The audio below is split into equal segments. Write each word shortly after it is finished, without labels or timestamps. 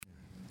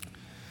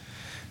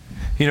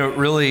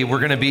Really, we're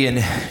going to be in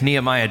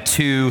Nehemiah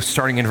 2,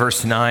 starting in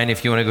verse 9,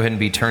 if you want to go ahead and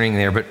be turning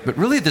there. But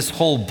really, this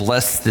whole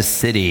Bless the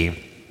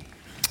City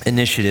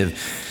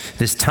initiative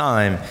this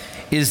time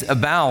is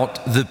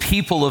about the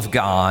people of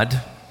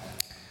God,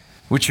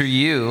 which are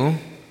you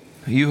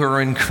who are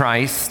in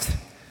Christ,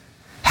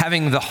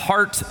 having the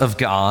heart of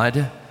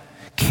God,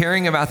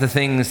 caring about the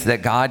things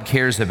that God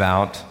cares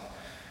about,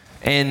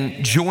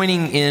 and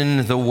joining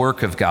in the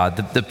work of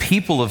God. The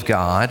people of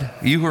God,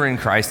 you who are in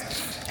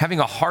Christ, having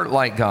a heart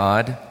like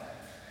God,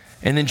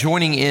 and then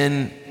joining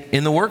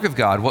in the work of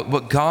God,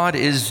 what God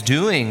is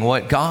doing,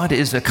 what God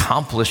is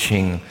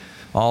accomplishing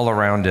all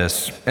around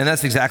us. And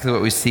that's exactly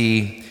what we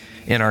see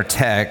in our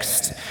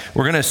text.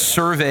 We're going to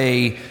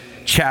survey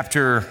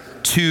chapter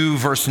 2,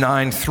 verse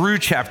 9 through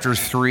chapter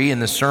 3 in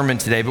the sermon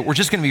today, but we're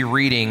just going to be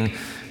reading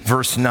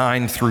verse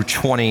 9 through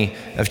 20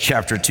 of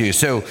chapter 2.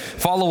 So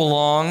follow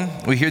along.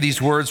 We hear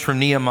these words from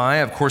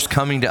Nehemiah, of course,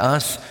 coming to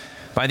us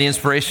by the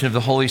inspiration of the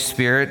Holy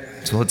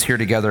Spirit. So let's hear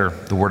together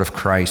the word of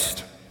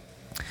Christ.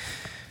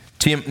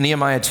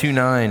 Nehemiah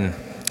 2:9.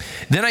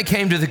 Then I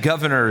came to the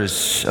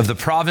governors of the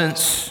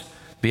province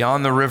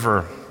beyond the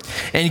river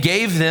and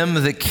gave them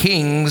the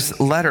king's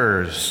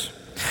letters.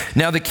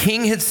 Now the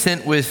king had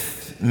sent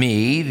with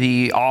me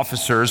the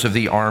officers of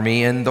the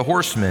army and the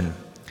horsemen.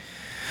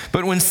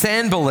 But when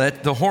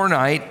Sanballat the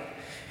Horonite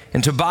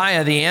and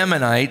Tobiah the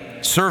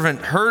Ammonite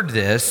servant heard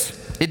this,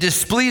 it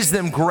displeased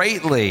them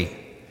greatly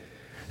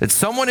that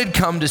someone had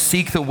come to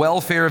seek the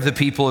welfare of the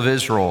people of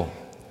Israel.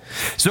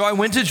 So I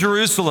went to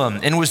Jerusalem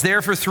and was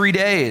there for 3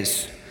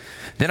 days.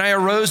 Then I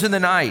arose in the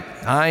night,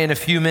 I and a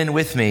few men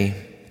with me.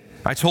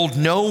 I told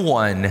no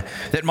one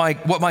that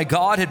what my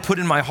God had put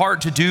in my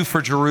heart to do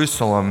for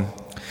Jerusalem.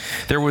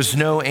 There was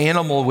no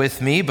animal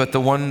with me but the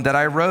one that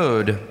I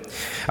rode.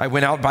 I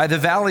went out by the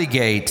valley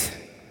gate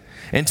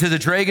and to the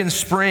dragon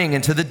spring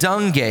and to the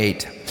dung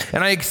gate.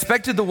 And I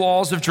expected the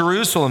walls of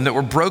Jerusalem that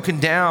were broken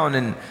down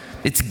and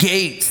its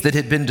gates that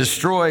had been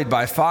destroyed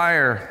by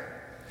fire.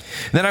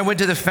 Then I went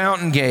to the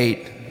fountain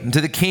gate and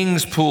to the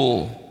king's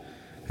pool.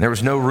 There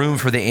was no room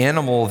for the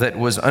animal that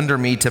was under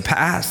me to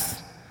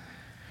pass.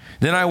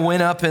 Then I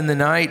went up in the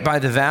night by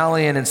the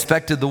valley and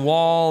inspected the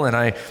wall, and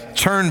I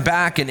turned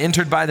back and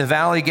entered by the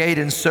valley gate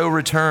and so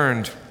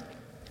returned.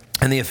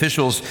 And the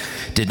officials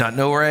did not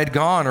know where I had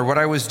gone or what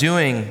I was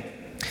doing.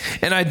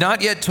 And I had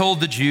not yet told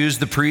the Jews,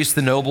 the priests,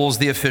 the nobles,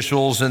 the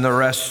officials, and the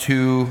rest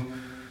who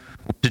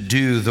to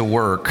do the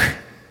work.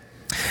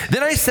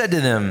 Then I said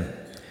to them,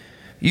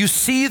 you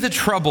see the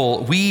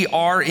trouble we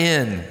are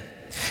in,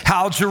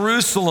 how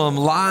Jerusalem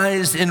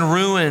lies in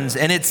ruins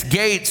and its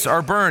gates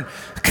are burned.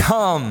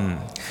 Come,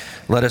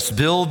 let us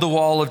build the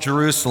wall of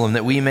Jerusalem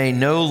that we may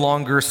no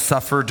longer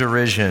suffer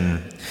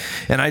derision.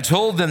 And I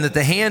told them that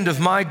the hand of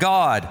my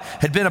God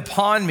had been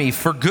upon me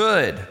for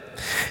good,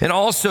 and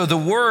also the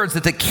words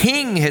that the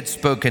king had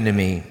spoken to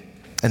me.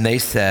 And they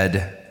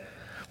said,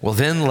 well,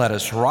 then let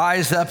us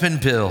rise up and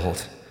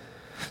build.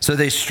 So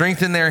they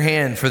strengthened their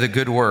hand for the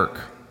good work.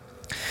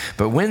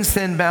 But when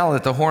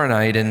Sanballat the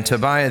Horonite and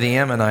Tobiah the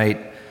Ammonite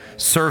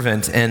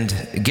servant and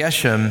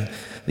Geshem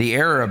the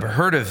Arab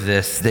heard of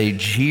this, they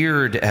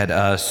jeered at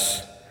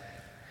us,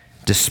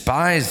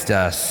 despised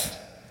us,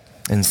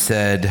 and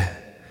said,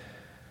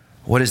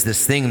 what is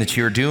this thing that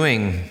you're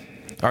doing?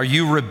 Are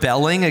you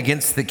rebelling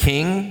against the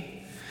king?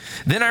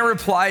 Then I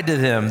replied to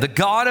them, the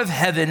God of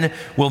heaven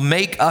will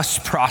make us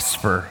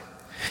prosper,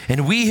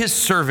 and we his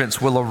servants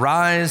will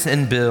arise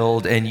and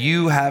build, and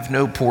you have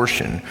no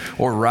portion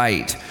or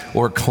right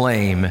or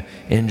claim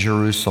in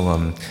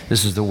Jerusalem.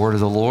 This is the word of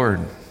the Lord.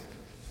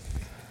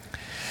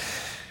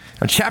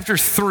 Now, chapter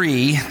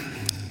 3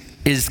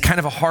 is kind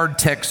of a hard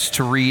text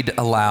to read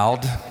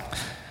aloud.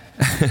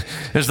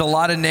 There's a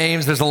lot of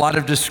names, there's a lot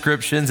of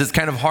descriptions. It's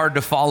kind of hard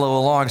to follow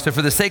along. So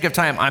for the sake of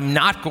time, I'm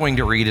not going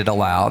to read it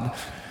aloud.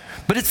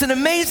 But it's an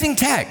amazing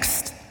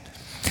text.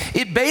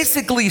 It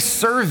basically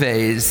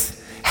surveys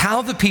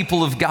how the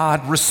people of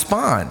God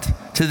respond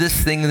to this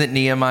thing that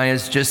Nehemiah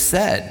has just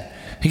said.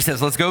 He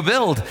says, let's go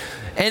build.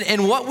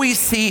 And what we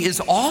see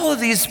is all of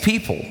these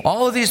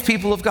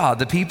people of God,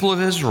 the people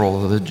of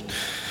Israel,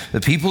 the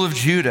people of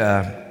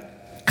Judah,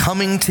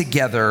 coming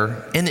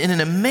together and in an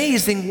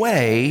amazing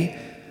way,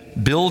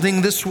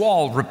 building this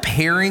wall,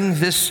 repairing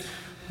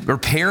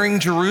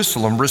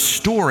Jerusalem,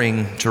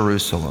 restoring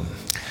Jerusalem.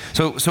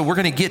 So we're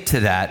going to get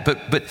to that,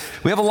 but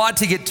we have a lot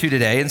to get to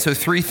today, and so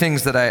 3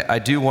 things that I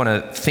do want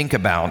to think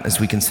about as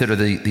we consider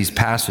these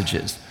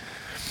passages.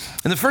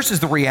 And the first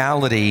is the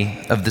reality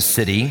of the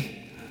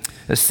city.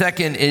 The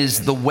second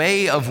is the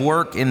way of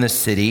work in the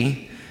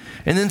city.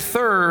 And then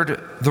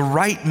third, the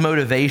right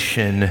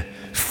motivation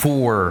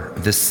for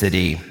the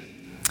city.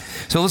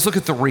 So let's look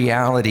at the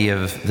reality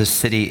of the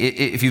city.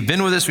 If you've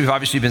been with us, we've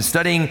obviously been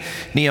studying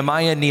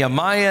Nehemiah.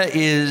 Nehemiah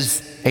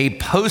is a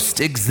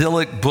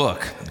post-exilic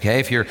book, okay?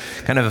 If you're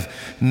kind of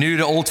new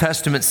to Old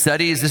Testament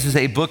studies, this is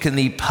a book in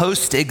the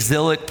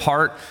post-exilic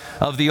part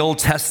of the Old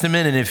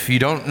Testament. And if you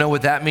don't know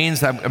what that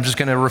means, I'm just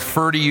going to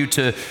refer to you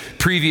to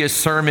previous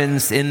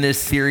sermons in this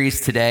series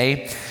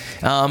today.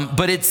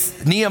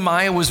 But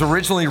Nehemiah was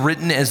originally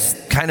written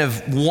as kind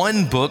of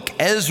one book,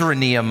 Ezra,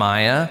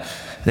 Nehemiah.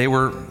 They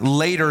were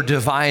later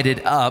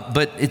divided up,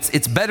 but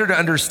it's better to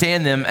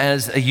understand them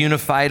as a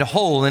unified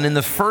whole. And in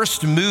the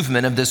first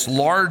movement of this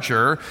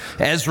larger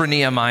Ezra,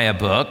 Nehemiah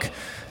book,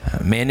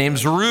 a man named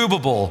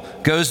Zerubbabel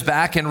goes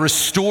back and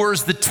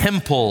restores the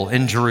temple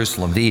in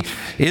Jerusalem. The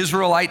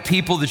Israelite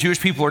people, the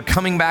Jewish people, are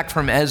coming back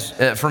from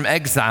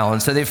exile,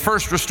 and so they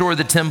first restore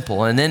the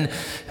temple. And then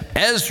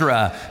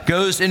Ezra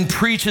goes and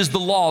preaches the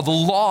law.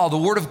 The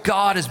word of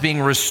God is being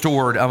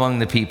restored among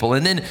the people.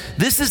 And then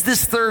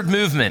this third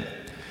movement,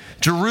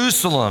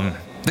 Jerusalem,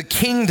 the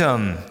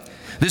kingdom,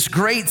 this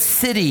great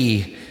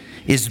city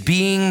is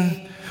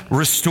being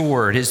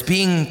restored, is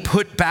being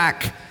put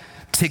back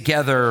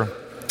together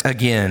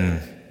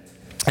again.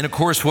 And of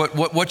course,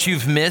 what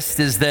you've missed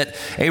is that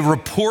a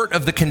report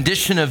of the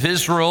condition of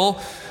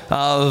Israel,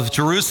 of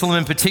Jerusalem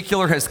in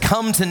particular, has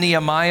come to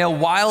Nehemiah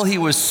while he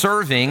was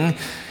serving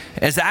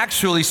as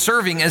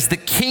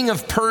the king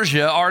of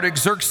Persia,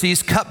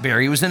 Artaxerxes'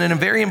 cupbearer. He was in a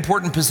very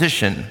important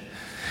position.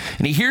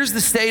 And he hears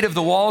the state of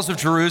the walls of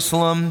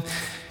Jerusalem.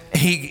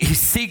 He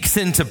seeks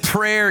into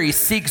prayer. He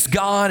seeks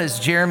God, as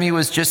Jeremy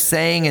was just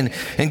saying.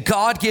 And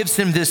God gives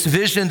him this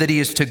vision that he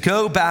is to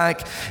go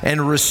back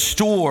and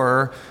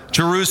restore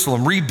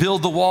Jerusalem,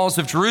 rebuild the walls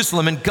of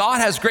Jerusalem. And God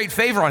has great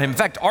favor on him. In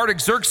fact,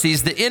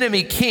 Artaxerxes, the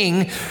enemy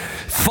king,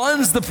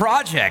 funds the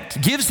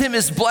project, gives him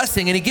his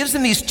blessing. And he gives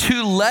him these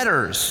 2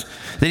 letters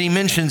that he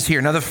mentions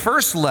here. Now, the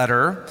first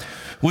letter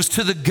was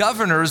to the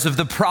governors of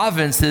the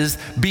provinces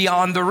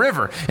beyond the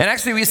river. And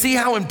actually, we see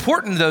how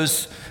important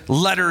those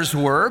letters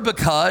were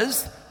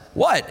because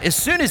what? As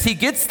soon as he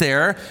gets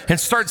there and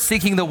starts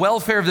seeking the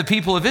welfare of the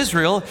people of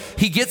Israel,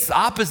 he gets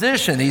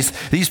opposition.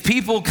 These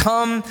people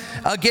come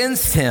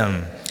against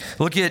him.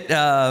 Look at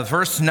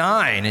verse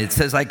 9. It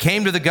says, I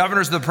came to the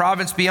governors of the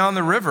province beyond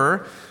the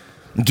river,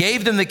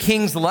 gave them the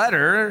king's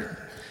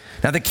letter.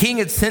 Now the king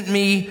had sent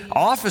me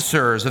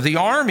officers of the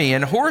army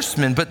and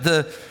horsemen, but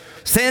the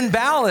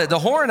Sanballat, the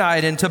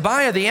Horonite, and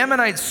Tobiah, the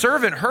Ammonite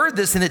servant, heard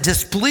this, and it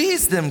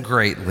displeased them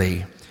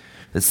greatly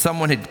that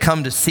someone had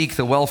come to seek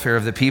the welfare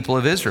of the people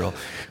of Israel.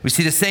 We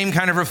see the same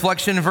kind of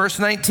reflection in verse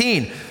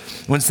 19.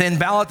 When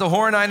Sanballat, the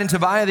Horonite, and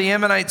Tobiah, the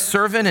Ammonite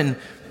servant,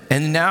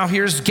 and now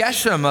here's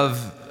Geshem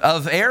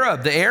of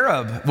Arab, the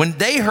Arab, when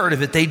they heard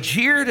of it, they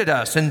jeered at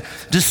us and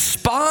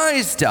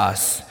despised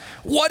us.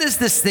 What is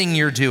this thing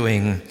you're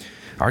doing?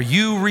 Are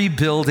you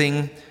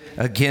rebuilding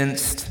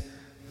against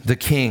the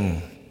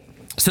king?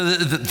 So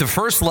the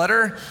first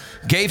letter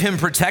gave him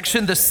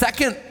protection. The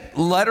second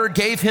letter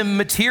gave him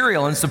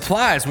material and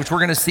supplies, which we're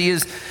going to see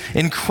is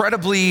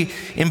incredibly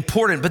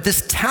important. But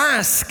this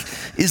task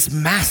is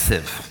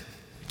massive.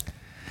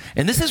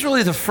 And this is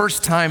really the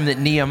first time that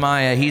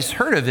Nehemiah, he's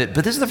heard of it,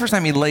 but this is the first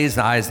time he lays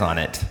eyes on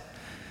it.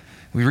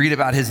 We read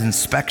about his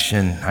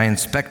inspection. I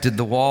inspected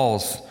the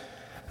walls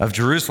of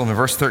Jerusalem in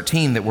verse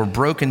 13 that were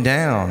broken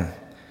down,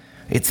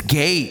 its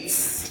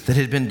gates that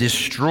had been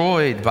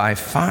destroyed by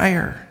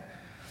fire.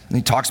 And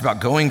he talks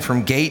about going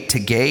from gate to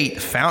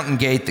gate, Fountain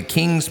Gate, the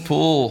King's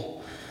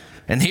Pool.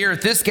 And here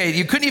at this gate,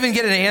 you couldn't even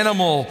get an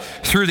animal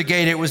through the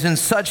gate. It was in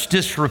such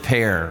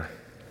disrepair.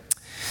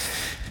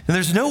 And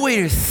there's no way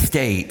to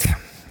state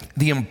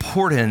the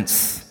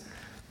importance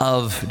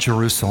of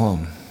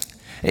Jerusalem.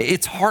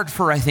 It's hard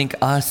for, I think,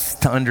 us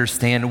to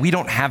understand. We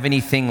don't have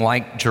anything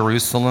like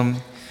Jerusalem.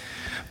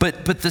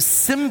 But the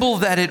symbol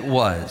that it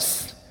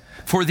was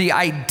for the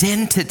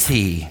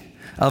identity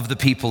of the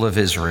people of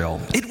Israel.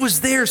 It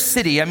was their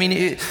city. I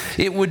mean,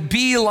 it would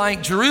be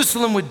like,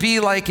 Jerusalem would be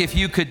like if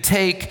you could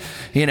take,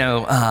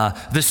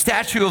 the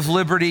Statue of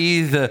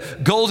Liberty, the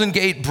Golden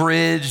Gate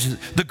Bridge,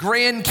 the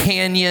Grand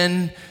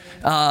Canyon,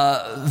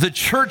 the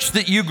church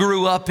that you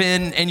grew up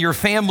in and your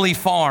family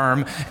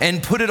farm,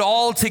 and put it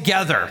all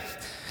together.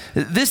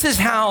 This is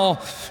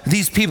how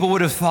these people would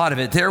have thought of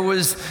it. There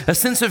was a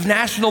sense of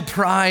national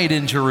pride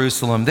in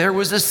Jerusalem. There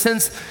was a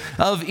sense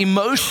of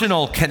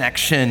emotional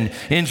connection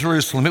in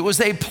Jerusalem. It was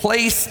a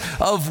place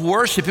of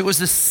worship. It was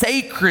a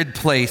sacred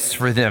place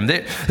for them.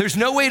 There's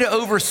no way to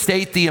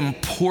overstate the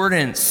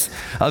importance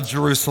of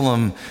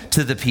Jerusalem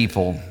to the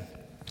people.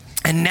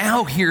 And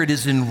now here it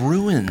is in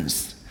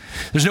ruins.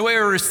 There's no way to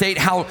overstate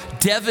how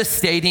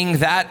devastating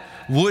that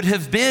would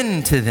have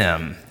been to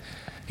them.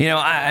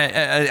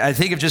 I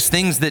think of just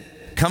things that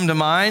come to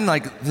mind,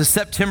 like the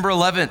September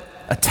 11th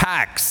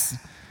attacks.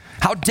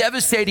 How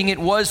devastating it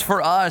was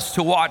for us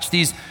to watch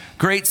these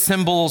great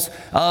symbols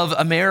of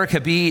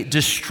America be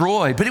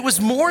destroyed. But it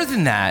was more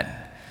than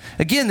that.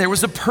 Again, there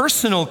was a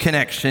personal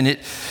connection.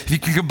 If you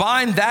can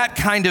combine that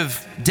kind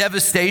of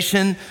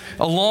devastation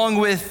along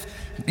with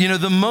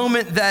the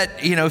moment that,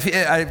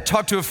 I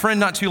talked to a friend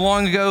not too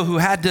long ago who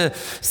had to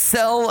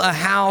sell a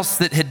house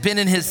that had been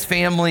in his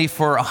family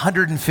for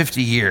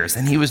 150 years.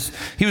 And he was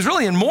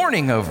really in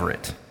mourning over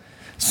it.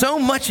 So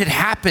much had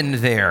happened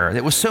there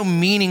that was so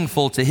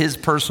meaningful to his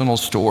personal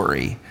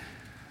story.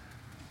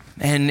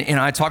 And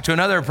I talked to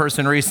another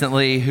person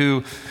recently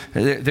who,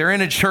 they're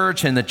in a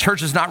church and the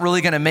church is not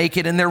really going to make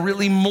it. And they're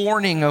really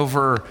mourning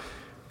over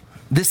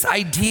this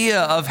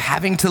idea of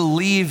having to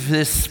leave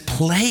this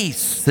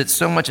place that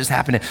so much is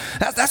happening.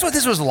 That's what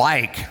this was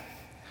like.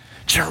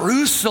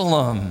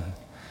 Jerusalem,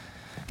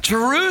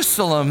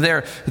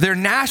 their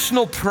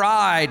national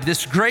pride,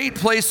 this great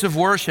place of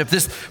worship,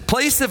 this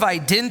place of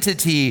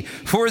identity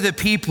for the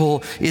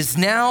people is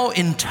now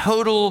in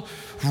total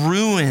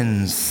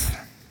ruins.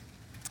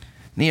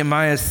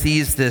 Nehemiah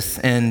sees this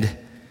and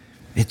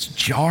it's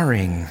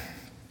jarring.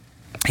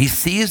 He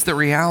sees the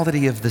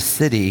reality of the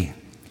city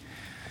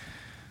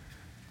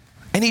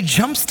and he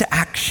jumps to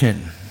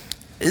action.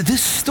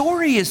 This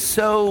story is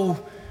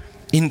so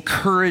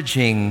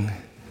encouraging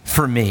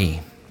for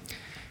me,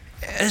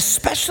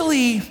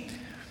 especially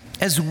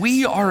as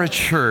we are a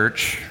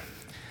church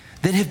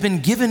that have been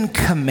given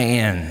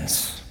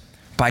commands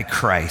by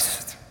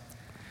Christ.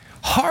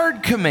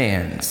 Hard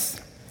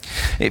commands.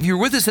 If you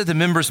were with us at the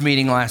members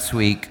meeting last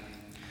week,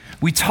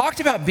 we talked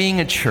about being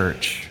a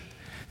church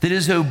that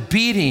is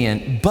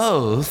obedient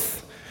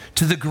both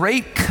to the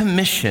Great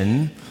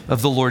Commission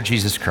of the Lord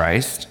Jesus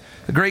Christ.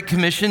 The Great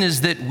Commission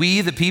is that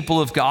we, the people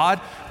of God,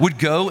 would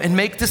go and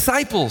make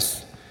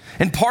disciples.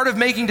 And part of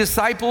making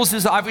disciples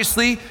is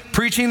obviously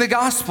preaching the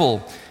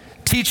gospel,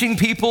 teaching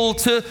people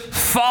to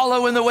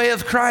follow in the way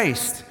of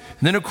Christ.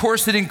 And then, of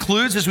course, it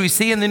includes, as we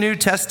see in the New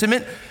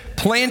Testament,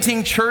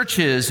 planting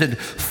churches and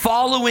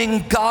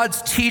following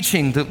God's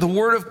teaching, the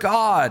Word of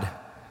God,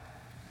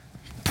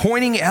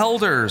 appointing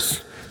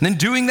elders, and then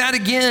doing that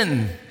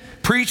again,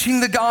 preaching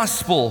the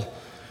gospel,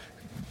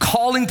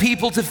 calling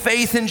people to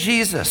faith in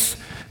Jesus,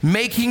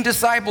 making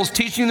disciples,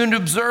 teaching them to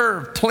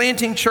observe,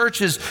 planting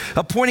churches,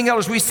 appointing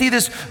elders. We see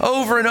this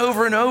over and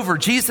over and over.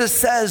 Jesus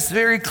says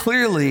very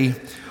clearly,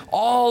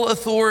 all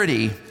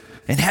authority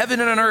in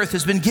heaven and on earth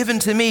has been given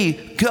to me.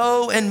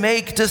 Go and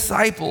make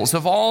disciples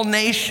of all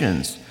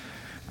nations,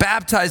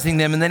 baptizing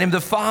them in the name of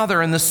the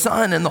Father and the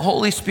Son and the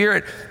Holy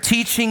Spirit,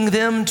 teaching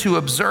them to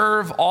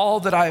observe all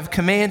that I have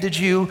commanded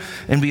you.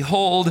 And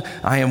behold,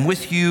 I am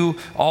with you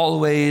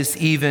always,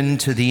 even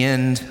to the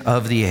end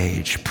of the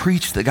age.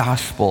 Preach the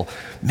gospel,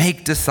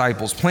 make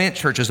disciples, plant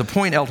churches,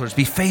 appoint elders,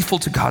 be faithful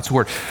to God's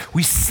word.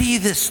 We see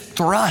this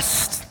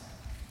thrust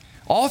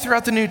all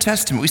throughout the New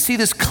Testament. We see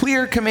this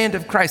clear command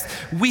of Christ.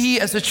 We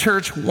as a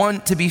church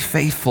want to be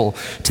faithful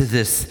to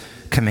this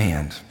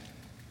command.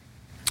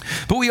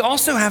 But we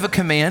also have a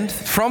command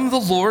from the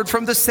Lord,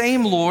 from the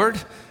same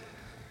Lord,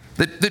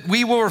 that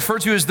we will refer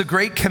to as the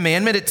Great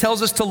Commandment. It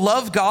tells us to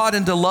love God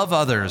and to love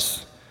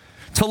others.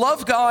 To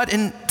love God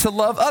and to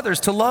love others,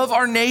 to love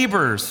our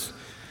neighbors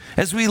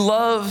as we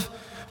love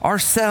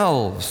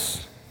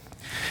ourselves.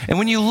 And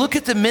when you look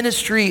at the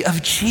ministry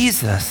of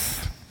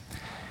Jesus,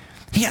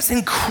 he has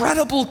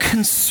incredible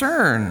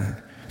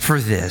concern for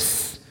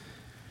this.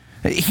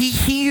 He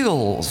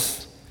heals.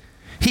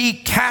 He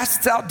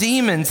casts out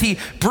demons. He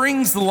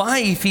brings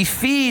life. He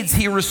feeds.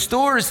 He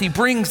restores. He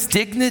brings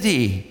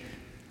dignity.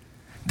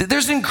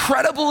 There's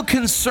incredible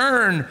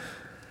concern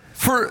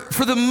for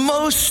the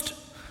most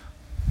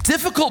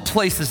difficult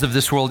places of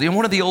this world. And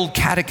one of the old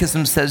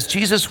catechisms says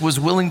Jesus was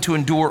willing to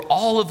endure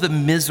all of the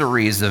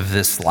miseries of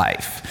this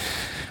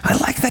life. I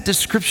like that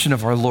description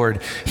of our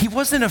Lord. He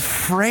wasn't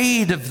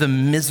afraid of the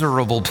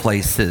miserable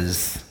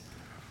places.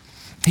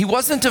 He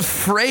wasn't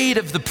afraid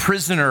of the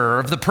prisoner,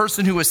 of the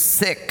person who was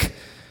sick.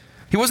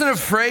 He wasn't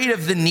afraid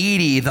of the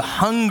needy, the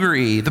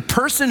hungry, the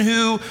person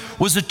who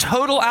was a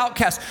total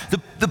outcast,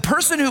 the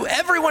person who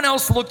everyone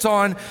else looked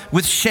on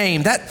with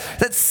shame.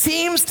 That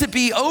seems to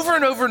be over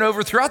and over and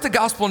over throughout the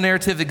gospel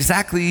narrative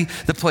exactly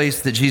the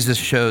place that Jesus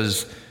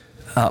shows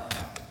up.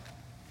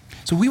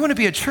 So we want to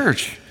be a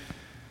church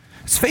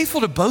that's faithful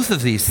to both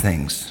of these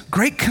things.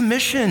 Great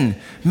Commission,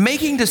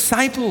 making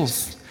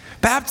disciples,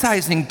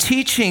 baptizing,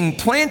 teaching,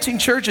 planting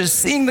churches,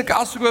 seeing the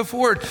gospel go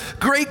forward.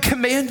 Great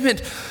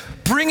Commandment,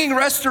 bringing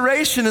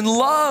restoration and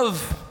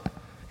love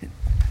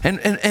and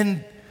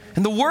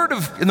the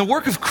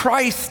work of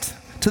Christ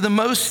to the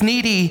most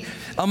needy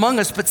among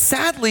us. But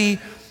sadly,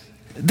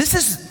 this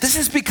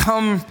has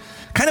become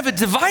kind of a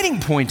dividing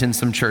point in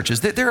some churches.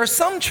 There are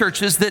some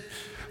churches that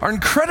are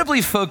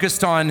incredibly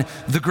focused on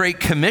the Great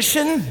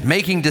Commission,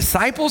 making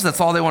disciples. That's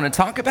all they want to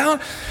talk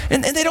about.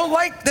 And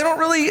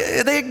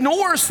they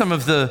ignore some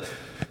of the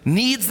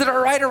needs that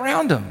are right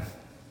around them.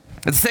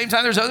 At the same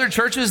time, there's other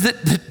churches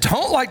that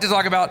don't like to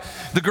talk about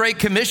the Great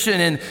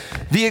Commission and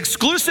the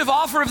exclusive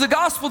offer of the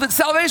gospel that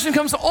salvation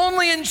comes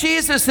only in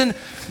Jesus, and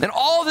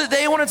all that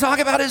they want to talk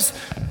about is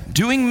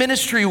doing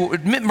ministry,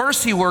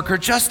 mercy work, or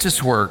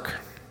justice work.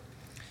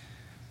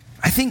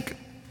 I think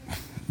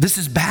this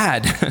is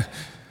bad.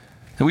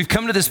 We've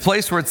come to this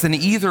place where it's an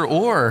either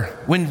or,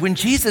 when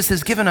Jesus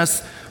has given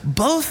us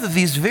both of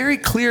these very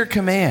clear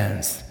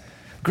commands,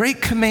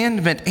 Great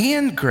Commandment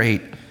and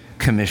Great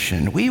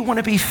Commission. We want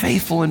to be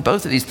faithful in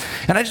both of these.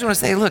 And I just want to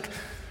say, look,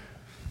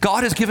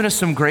 God has given us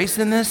some grace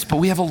in this, but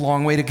we have a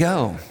long way to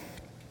go.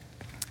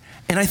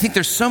 And I think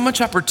there's so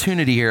much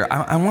opportunity here.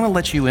 I want to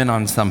let you in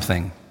on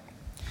something.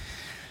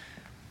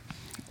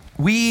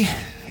 We,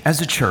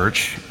 as a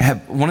church,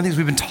 have one of the things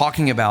we've been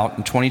talking about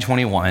in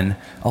 2021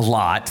 a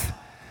lot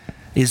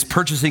is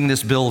purchasing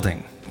this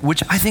building.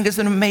 which I think is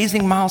an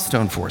amazing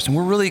milestone for us. And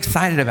we're really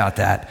excited about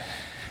that.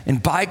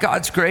 And by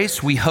God's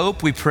grace, we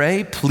hope, we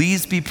pray,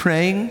 please be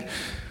praying.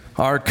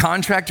 Our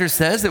contractor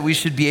says that we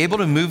should be able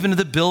to move into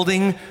the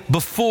building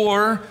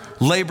before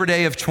Labor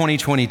Day of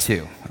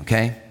 2022,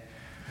 okay?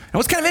 And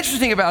what's kind of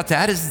interesting about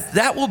that is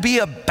that will be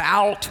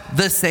about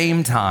the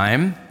same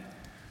time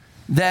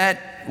that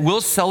we'll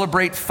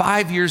celebrate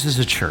 5 years as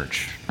a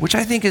church, which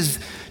I think is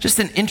just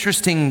an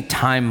interesting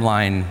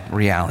timeline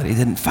reality.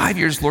 That in 5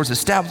 years, the Lord's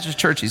established His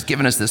church. He's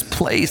given us this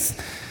place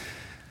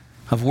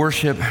of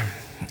worship.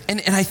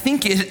 And I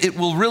think it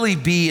will really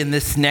be in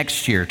this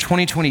next year,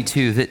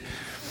 2022,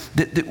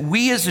 that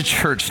we as a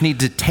church need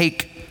to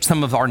take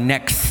some of our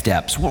next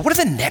steps. What do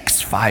the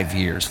next 5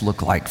 years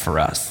look like for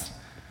us?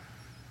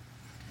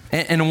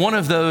 And one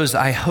of those,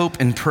 I hope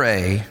and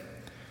pray,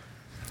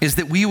 is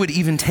that we would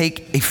even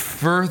take a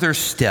further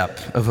step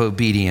of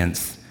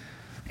obedience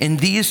in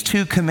these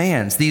two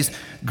commands, these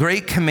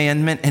Great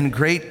Commandment and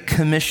Great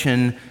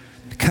Commission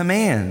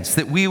commands,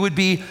 that we would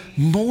be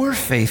more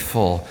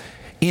faithful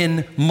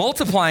in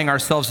multiplying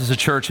ourselves as a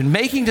church and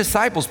making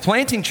disciples,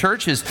 planting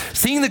churches,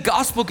 seeing the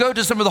gospel go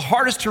to some of the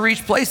hardest to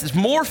reach places,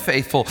 more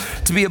faithful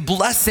to be a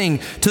blessing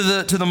to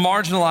the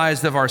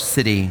marginalized of our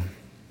city.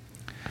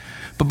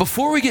 But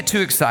before we get too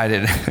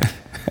excited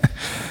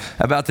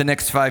about the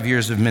next 5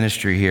 years of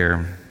ministry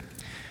here,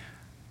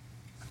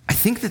 I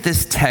think that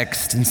this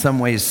text in some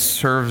ways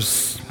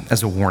serves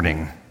as a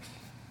warning.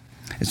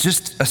 It's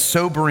just a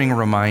sobering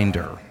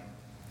reminder.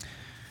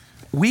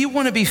 We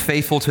want to be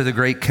faithful to the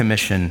Great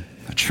Commission,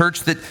 a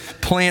church that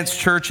plants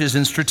churches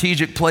in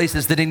strategic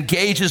places, that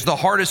engages the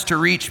hardest to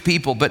reach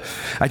people. But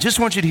I just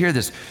want you to hear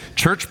this.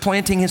 Church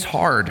planting is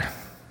hard.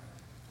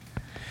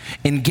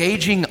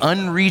 Engaging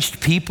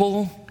unreached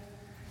people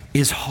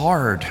is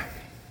hard.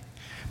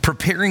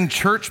 Preparing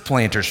church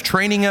planters,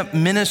 training up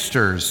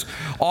ministers,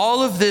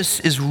 all of this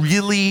is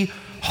really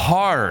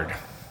hard.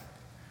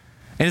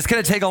 And it's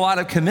going to take a lot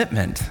of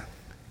commitment.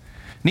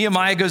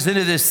 Nehemiah goes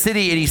into this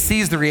city and he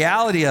sees the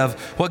reality of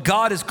what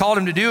God has called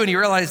him to do, and he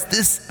realizes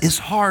this is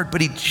hard, but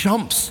he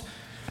jumps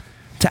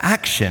to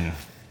action.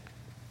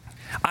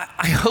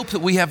 I hope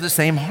that we have the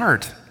same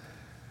heart.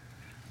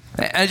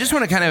 I just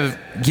want to kind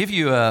of give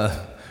you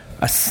a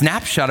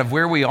snapshot of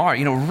where we are.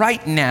 You know,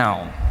 right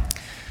now,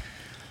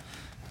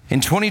 in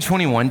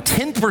 2021,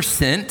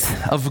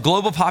 10% of the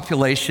global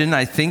population,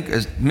 I think,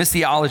 as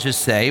missiologists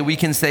say, we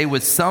can say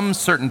with some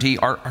certainty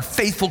are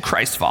faithful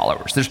Christ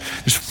followers. There's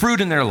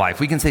fruit in their life.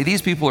 We can say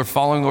these people are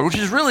following the Lord,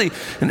 which is really,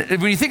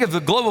 when you think of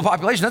the global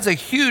population, that's a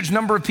huge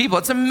number of people.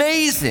 It's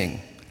amazing.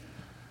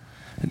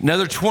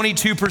 Another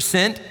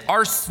 22%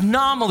 are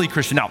nominally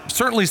Christian. Now,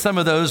 certainly some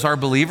of those are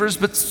believers,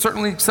 but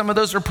certainly some of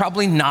those are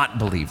probably not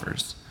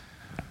believers.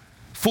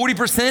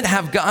 40%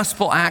 have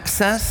gospel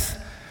access,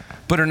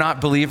 but are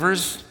not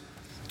believers.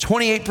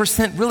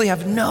 28% really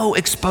have no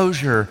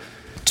exposure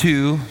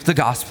to the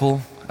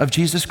gospel of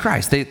Jesus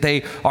Christ.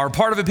 They are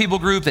part of a people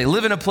group. They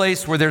live in a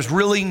place where there's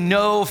really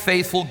no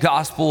faithful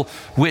gospel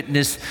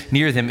witness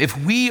near them. If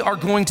we are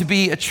going to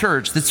be a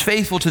church that's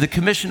faithful to the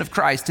commission of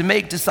Christ to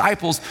make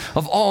disciples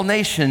of all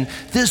nations,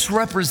 this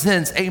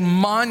represents a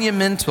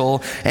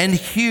monumental and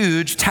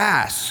huge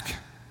task.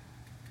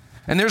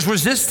 And there's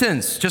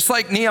resistance. Just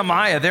like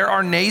Nehemiah, there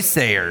are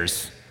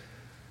naysayers.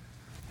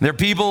 There are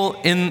people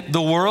in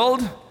the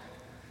world,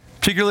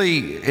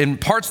 particularly in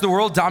parts of the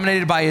world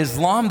dominated by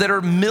Islam, that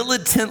are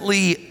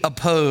militantly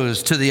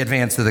opposed to the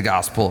advance of the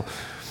gospel.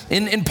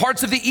 In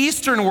parts of the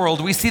Eastern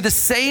world, we see the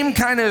same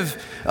kind of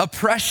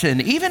oppression.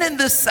 Even in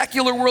the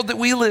secular world that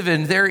we live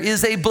in, there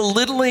is a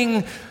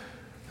belittling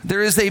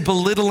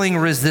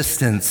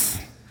resistance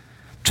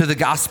to the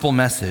gospel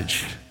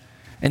message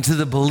and to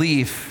the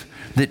belief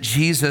that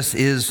Jesus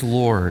is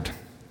Lord.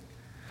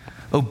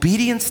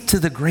 Obedience to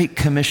the Great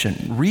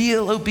Commission,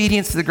 real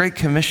obedience to the Great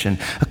Commission,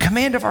 a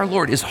command of our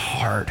Lord, is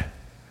hard.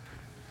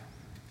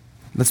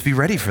 Let's be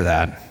ready for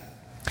that.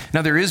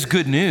 Now, there is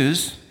good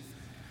news.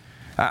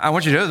 I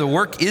want you to know the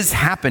work is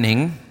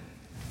happening.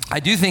 I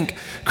do think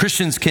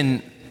Christians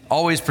can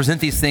always present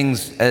these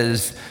things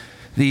as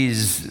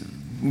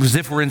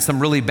if we're in some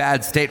really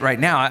bad state right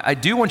now. I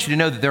do want you to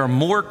know that there are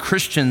more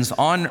Christians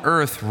on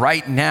earth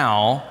right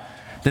now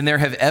than there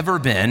have ever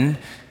been.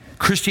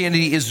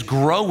 Christianity is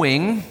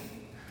growing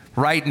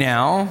right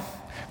now.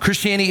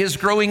 Christianity is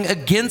growing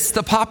against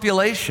the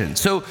population.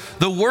 So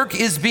the work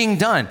is being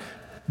done.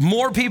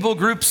 More people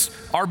groups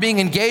are being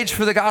engaged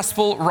for the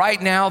gospel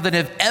right now than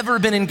have ever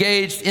been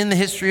engaged in the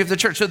history of the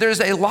church. So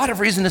there's a lot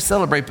of reason to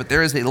celebrate, but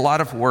there is a lot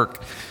of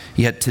work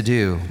yet to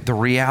do. The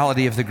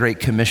reality of the Great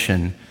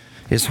Commission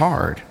is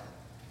hard.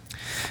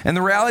 And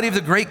the reality of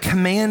the Great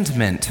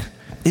Commandment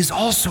is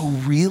also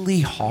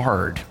really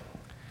hard.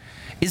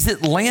 Is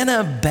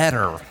Atlanta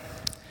better?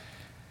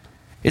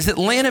 Is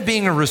Atlanta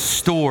being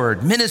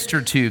restored,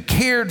 ministered to,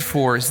 cared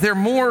for? Is there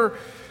more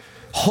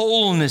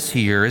wholeness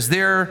here? Is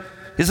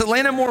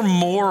Atlanta more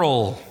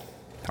moral?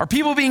 Are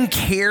people being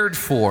cared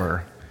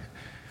for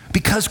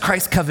because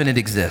Christ's covenant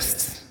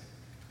exists?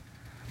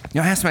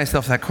 You know, I ask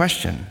myself that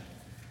question.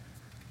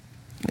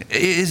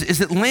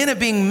 Is Atlanta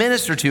being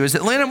ministered to? Is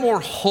Atlanta more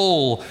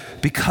whole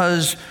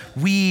because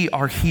we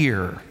are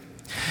here?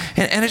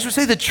 And as we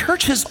say, the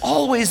church has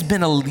always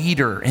been a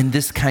leader in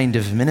this kind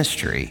of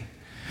ministry,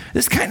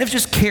 this kind of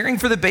just caring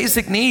for the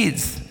basic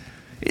needs.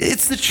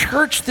 It's the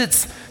church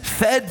that's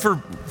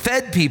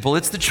fed people.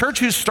 It's the church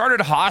who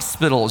started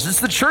hospitals. It's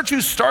the church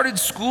who started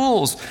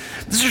schools.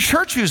 It's the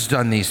church who's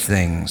done these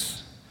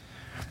things.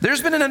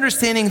 There's been an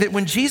understanding that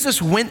when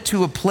Jesus went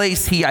to a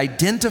place, he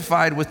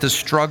identified with the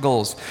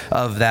struggles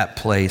of that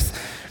place.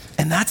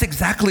 And that's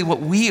exactly what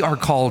we are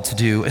called to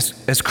do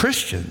as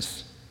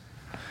Christians.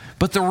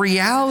 But the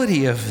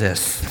reality of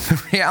this,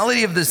 the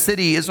reality of the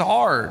city is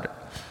hard.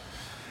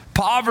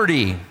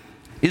 Poverty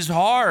is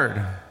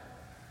hard.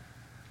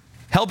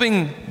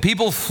 Helping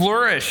people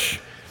flourish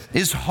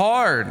is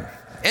hard.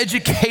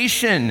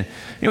 Education,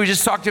 we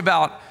just talked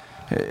about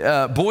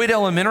Boyd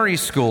Elementary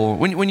School.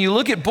 When you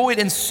look at Boyd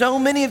and so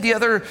many of the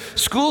other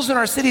schools in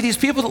our city, these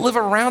people that live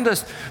around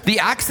us, the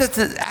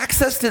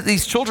access that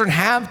these children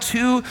have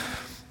to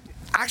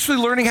actually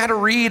learning how to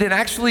read and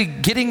actually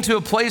getting to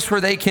a place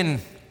where they can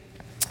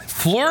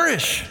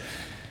flourish,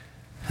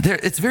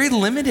 it's very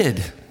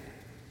limited.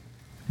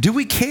 Do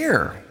we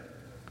care?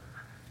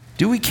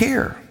 Do we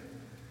care?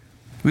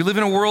 We live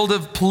in a world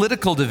of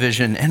political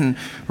division and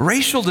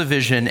racial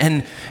division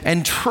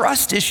and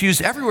trust issues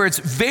everywhere. It's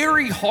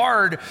very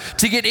hard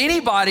to get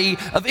anybody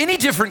of any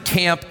different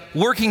camp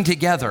working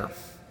together.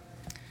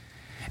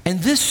 And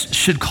this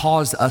should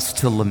cause us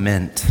to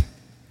lament.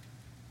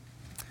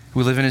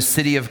 We live in a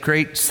city of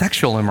great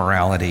sexual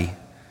immorality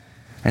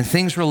and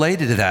things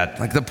related to that,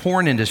 like the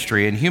porn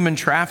industry and human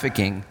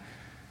trafficking.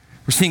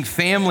 We're seeing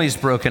families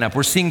broken up.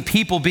 We're seeing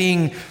people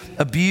being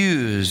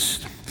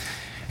abused.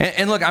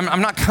 And look,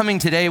 I'm not coming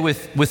today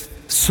with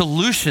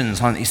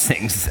solutions on these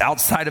things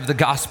outside of the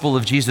gospel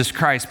of Jesus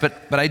Christ,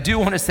 but I do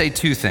want to say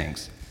two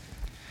things.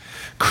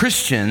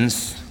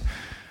 Christians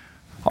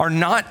are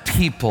not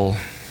people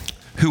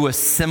who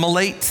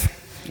assimilate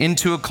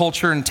into a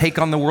culture and take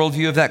on the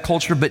worldview of that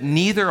culture, but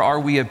neither are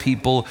we a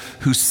people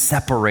who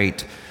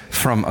separate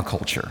from a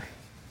culture.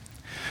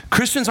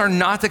 Christians are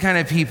not the kind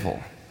of people.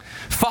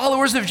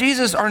 Followers of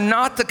Jesus are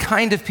not the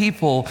kind of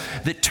people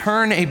that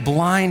turn a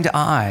blind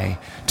eye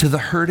to the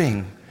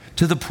hurting,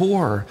 to the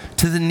poor,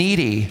 to the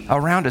needy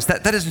around us.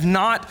 That is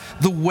not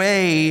the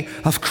way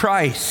of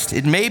Christ.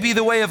 It may be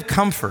the way of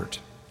comfort,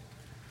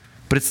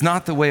 but it's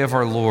not the way of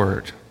our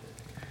Lord.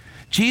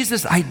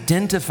 Jesus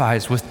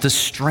identifies with the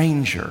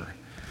stranger,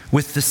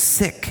 with the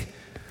sick,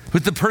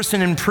 with the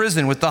person in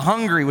prison, with the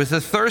hungry, with the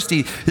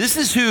thirsty. This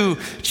is who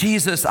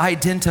Jesus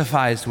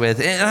identifies with.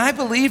 And I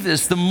believe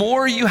this, the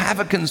more you have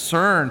a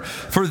concern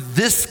for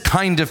this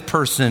kind of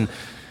person,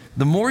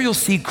 the more you'll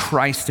see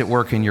Christ at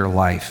work in your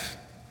life.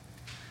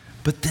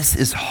 But this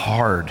is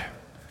hard.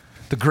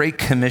 The Great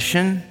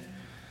Commission,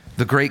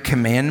 the Great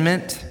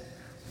Commandment,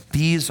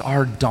 these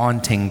are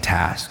daunting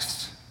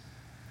tasks.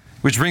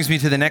 Which brings me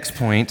to the next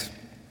point,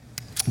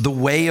 the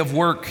way of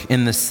work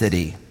in the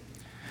city.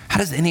 How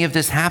does any of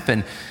this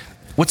happen?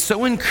 What's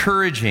so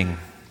encouraging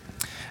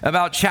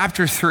about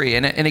chapter 3,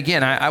 and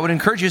again, I would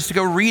encourage you just to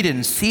go read it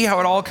and see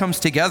how it all comes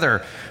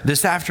together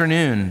this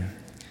afternoon.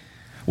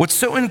 What's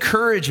so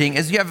encouraging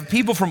is you have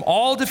people from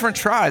all different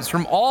tribes,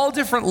 from all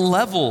different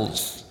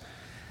levels,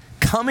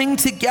 coming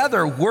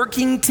together,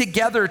 working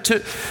together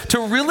to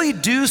really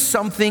do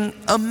something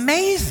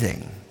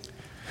amazing.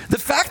 The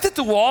fact that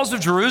the walls of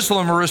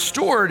Jerusalem are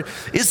restored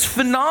is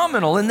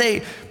phenomenal, and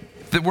they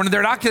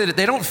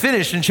don't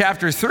finish in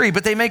chapter 3,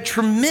 but they make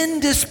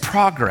tremendous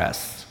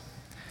progress.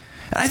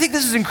 And I think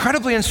this is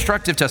incredibly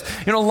instructive to us.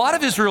 A lot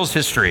of Israel's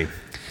history,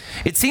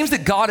 it seems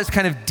that God is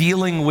kind of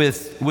dealing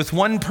with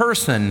one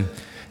person,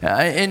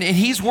 and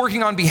he's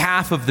working on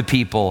behalf of the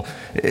people.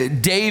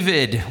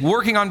 David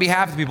working on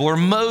behalf of the people, or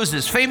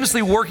Moses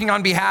famously working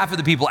on behalf of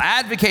the people,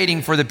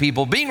 advocating for the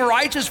people, being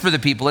righteous for the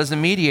people as a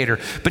mediator.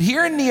 But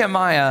here in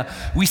Nehemiah,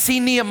 we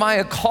see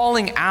Nehemiah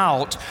calling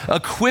out,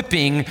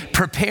 equipping,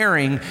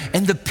 preparing,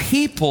 and the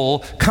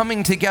people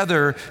coming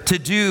together to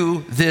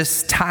do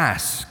this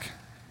task.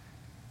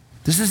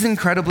 This is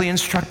incredibly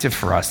instructive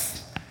for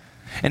us.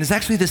 And it's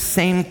actually the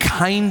same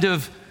kind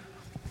of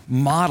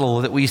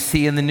model that we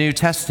see in the New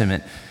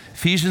Testament.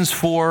 Ephesians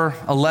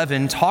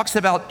 4:11 talks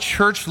about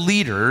church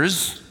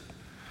leaders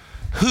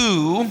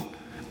who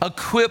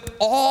equip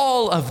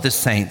all of the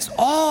saints,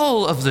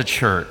 all of the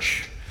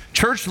church.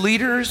 Church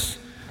leaders,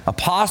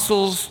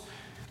 apostles,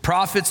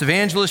 prophets,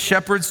 evangelists,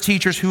 shepherds,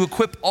 teachers who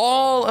equip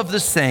all of the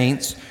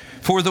saints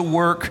for the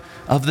work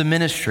of the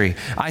ministry.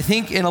 I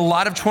think in a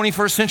lot of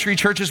 21st century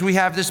churches we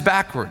have this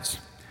backwards,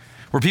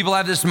 where people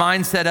have this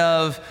mindset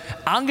of,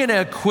 I'm going to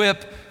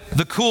equip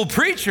the cool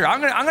preacher.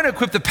 I'm going to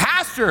equip the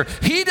pastor.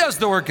 He does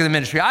the work of the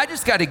ministry. I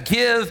just got to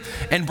give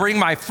and bring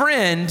my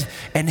friend,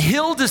 and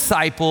he'll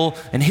disciple,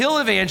 and he'll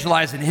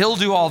evangelize, and he'll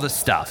do all the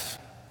stuff.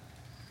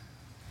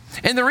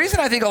 And the reason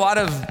I think a lot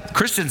of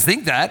Christians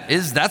think that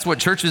is that's what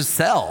churches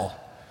sell.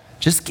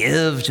 Just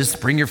give,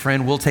 just bring your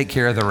friend, we'll take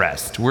care of the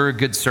rest. We're a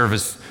good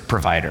service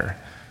provider.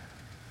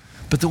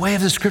 But the way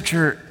of the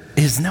scripture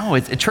is no,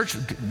 it's a church.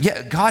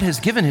 Yeah, God has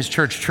given his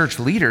church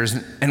leaders,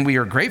 and we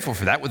are grateful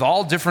for that, with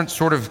all different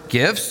sort of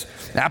gifts,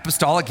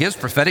 apostolic gifts,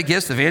 prophetic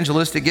gifts,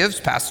 evangelistic gifts,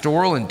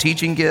 pastoral and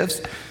teaching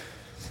gifts.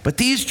 But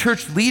these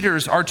church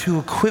leaders are to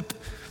equip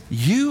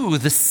you,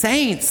 the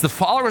saints, the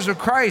followers of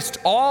Christ,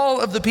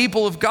 all of the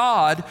people of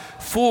God,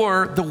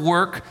 for the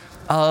work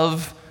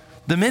of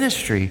the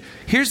ministry.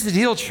 Here's the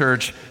deal,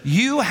 church.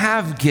 You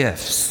have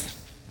gifts,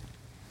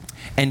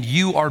 and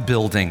you are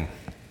building.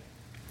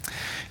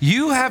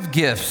 You have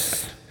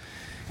gifts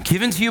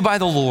given to you by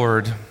the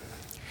Lord,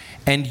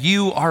 and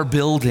you are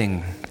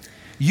building.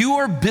 You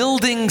are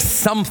building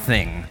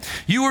something.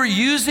 You are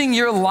using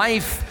your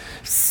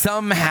life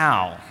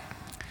somehow.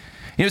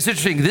 You know, it's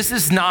interesting. This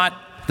is not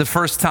the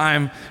first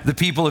time the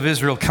people of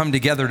Israel come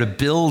together to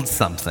build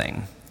something.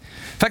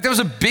 In fact, that was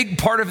a big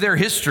part of their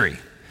history.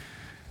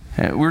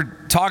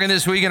 We're talking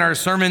this week in our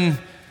sermon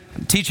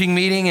teaching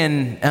meeting,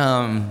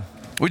 and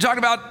we talked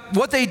about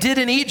what they did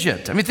in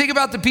Egypt. I mean, think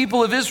about the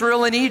people of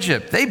Israel in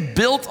Egypt. They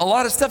built a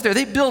lot of stuff there.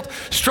 They built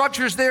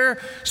structures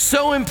there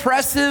so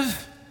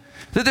impressive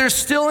that they're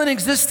still in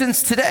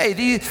existence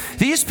today.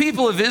 These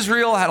people of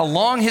Israel had a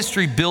long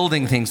history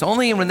building things.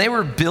 Only when they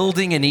were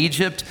building in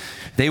Egypt,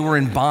 they were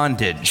in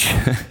bondage.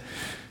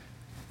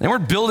 They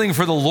weren't building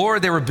for the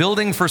Lord, they were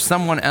building for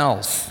someone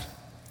else.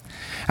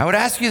 I would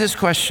ask you this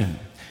question.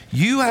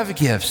 You have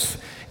gifts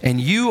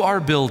and you are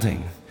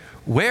building.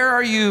 Where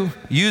are you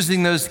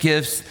using those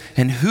gifts,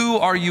 and who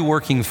are you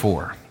working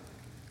for?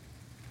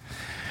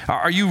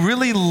 Are you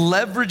really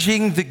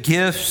leveraging the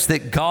gifts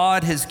that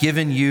God has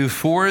given you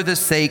for the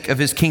sake of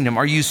his kingdom?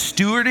 Are you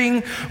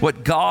stewarding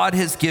what God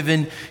has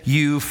given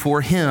you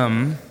for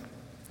him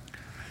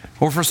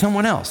or for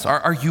someone else?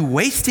 Are you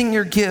wasting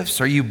your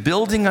gifts? Are you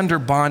building under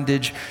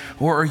bondage,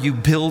 or are you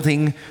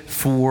building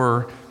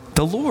for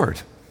the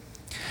Lord?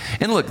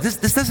 And look,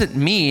 this doesn't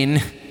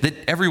mean that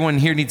everyone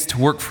here needs to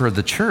work for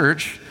the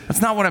church.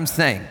 That's not what I'm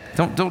saying.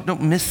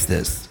 Don't miss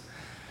this.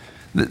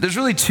 There's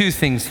really two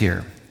things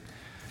here.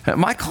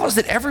 My call is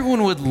that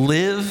everyone would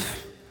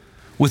live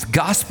with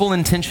gospel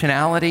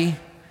intentionality,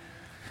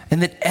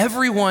 and that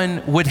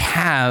everyone would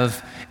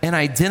have an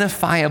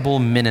identifiable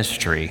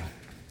ministry.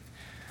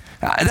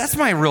 That's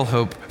my real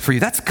hope for you.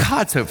 That's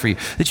God's hope for you,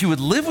 that you would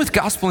live with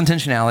gospel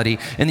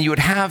intentionality and that you would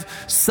have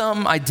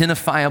some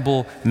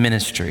identifiable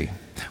ministry.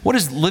 What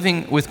does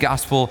living with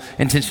gospel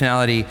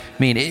intentionality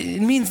mean?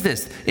 It means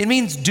this. It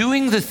means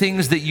doing the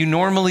things that you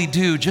normally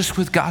do just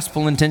with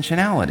gospel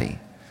intentionality.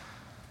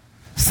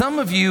 Some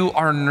of you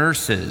are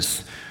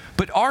nurses,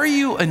 but are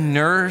you a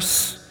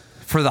nurse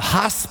for the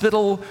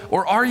hospital,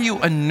 or are you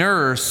a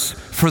nurse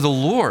for the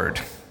Lord?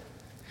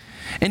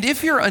 And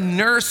if you're a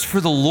nurse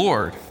for the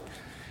Lord,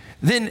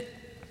 then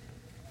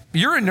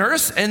you're a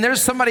nurse and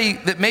there's somebody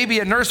that may be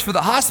a nurse for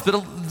the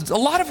hospital. A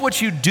lot of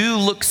what you do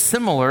looks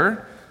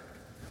similar,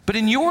 but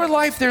in your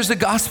life, there's a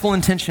gospel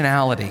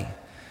intentionality.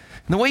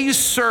 In the way you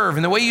serve,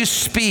 in the way you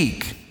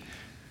speak,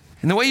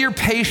 in the way you're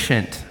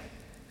patient,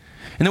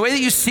 in the way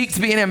that you seek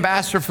to be an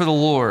ambassador for the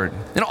Lord.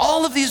 In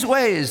all of these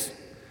ways,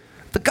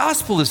 the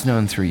gospel is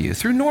known through you,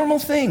 through normal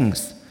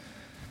things.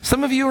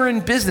 Some of you are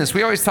in business.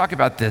 We always talk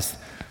about this.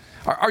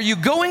 Are you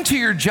going to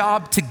your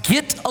job to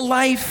get a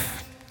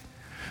life,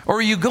 or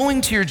are you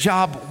going to your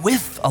job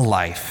with a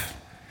life?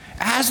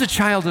 As a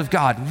child of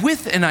God,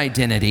 with an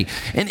identity.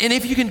 And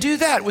if you can do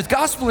that with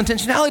gospel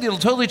intentionality, it'll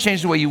totally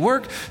change the way you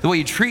work, the way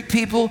you treat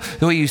people,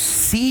 the way you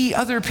see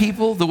other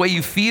people, the way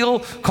you feel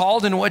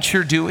called in what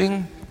you're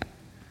doing.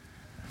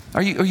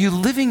 Are you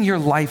living your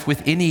life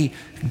with any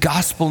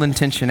gospel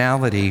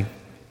intentionality?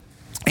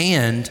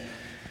 And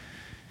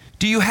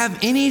do you have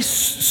any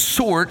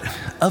sort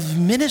of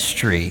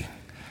ministry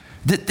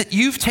that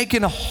you've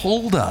taken a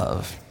hold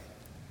of?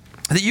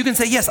 That you can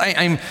say, yes,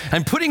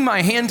 I'm putting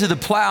my hand to the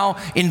plow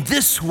in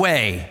this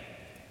way.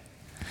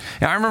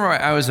 Now, I remember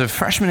I was a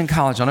freshman in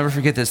college. I'll never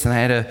forget this. And I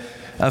had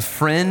a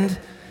friend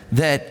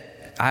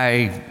that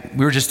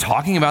we were just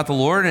talking about the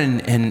Lord.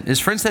 And his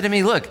friend said to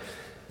me, look,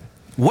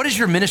 what is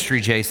your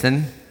ministry,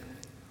 Jason?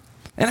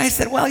 And I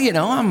said, well,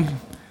 I'm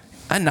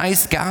a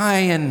nice guy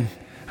and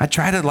I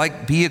try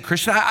to be a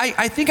Christian.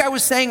 I think I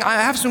was saying I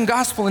have some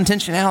gospel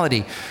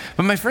intentionality.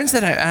 But my friend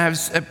said, I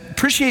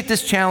appreciate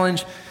this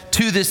challenge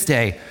to this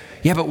day.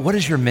 Yeah, but what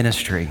is your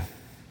ministry?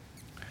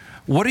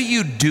 What are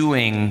you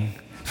doing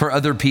for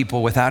other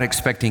people without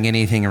expecting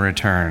anything in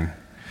return?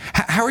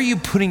 How are you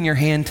putting your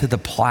hand to the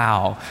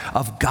plow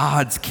of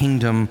God's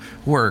kingdom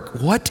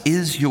work? What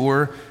is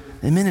your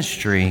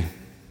ministry?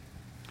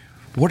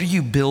 What are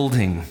you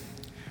building?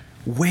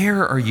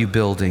 Where are you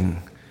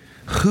building?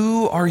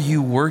 Who are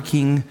you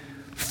working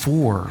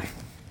for?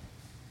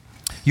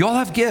 You all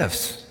have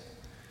gifts.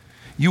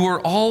 You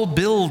are all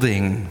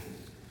building.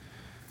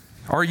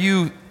 Are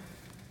you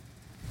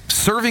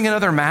serving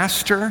another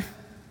master?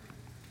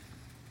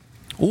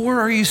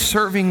 Or are you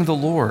serving the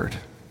Lord?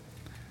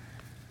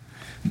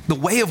 The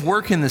way of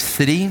work in the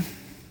city,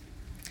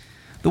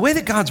 the way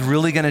that God's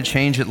really going to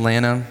change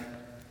Atlanta,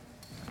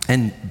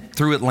 and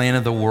through Atlanta,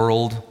 the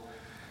world,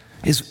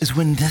 is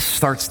when this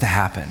starts to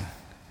happen.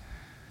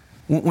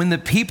 When the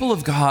people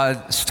of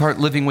God start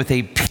living with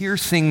a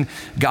piercing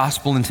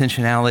gospel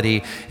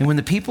intentionality, and when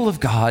the people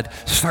of God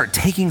start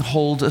taking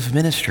hold of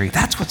ministry,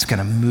 that's what's going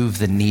to move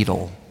the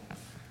needle.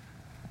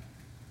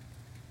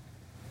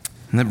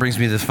 And that brings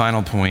me to the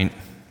final point,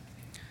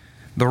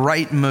 the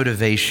right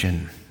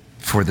motivation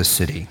for the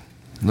city.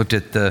 Looked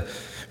at the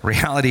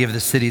reality of the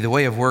city, the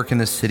way of work in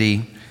the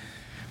city,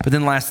 but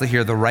then lastly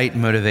here, the right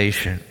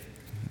motivation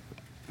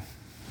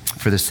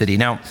for the city.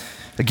 Now,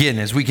 again,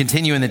 as we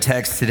continue in the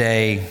text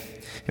today,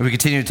 and we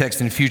continue the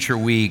text in future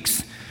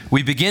weeks,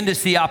 we begin to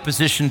see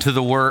opposition to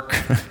the work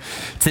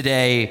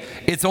today.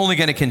 It's only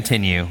going to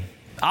continue.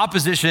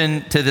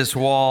 Opposition to this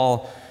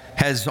wall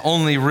has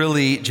only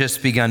really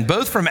just begun,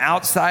 both from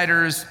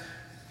outsiders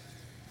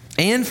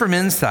and from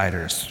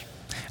insiders.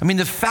 I mean,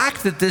 the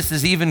fact that this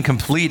is even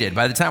completed,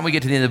 by the time we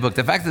get to the end of the book,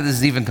 the fact that this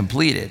is even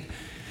completed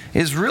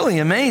is really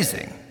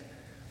amazing.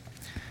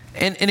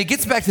 And it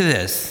gets back to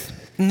this.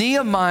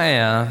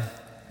 Nehemiah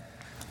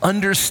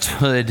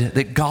understood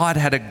that God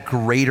had a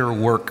greater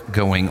work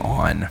going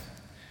on.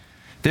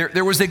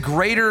 There was a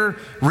greater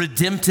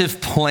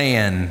redemptive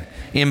plan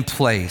in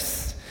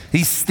place.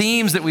 These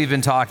themes that we've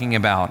been talking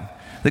about,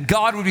 that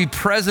God would be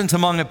present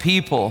among a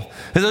people,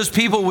 that those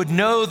people would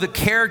know the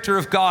character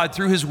of God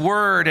through his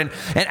word, and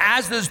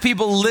as those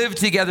people lived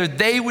together,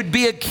 they would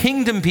be a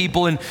kingdom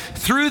people, and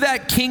through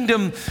that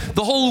kingdom,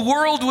 the whole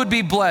world would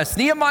be blessed.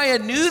 Nehemiah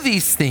knew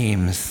these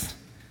themes.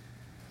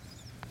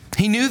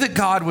 He knew that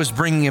God was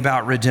bringing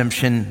about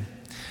redemption,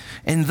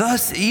 and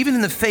thus, even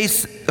in the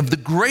face of the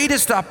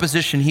greatest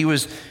opposition, he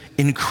was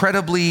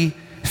incredibly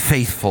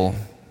faithful.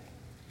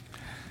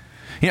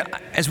 You know,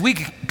 as we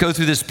go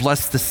through this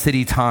Bless the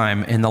City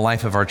time in the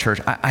life of our church,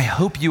 I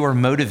hope you are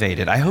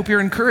motivated. I hope you're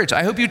encouraged.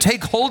 I hope you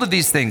take hold of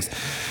these things.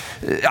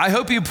 I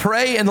hope you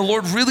pray and the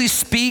Lord really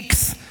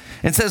speaks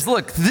and says,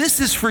 look,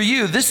 this is for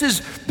you. This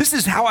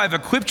is how I've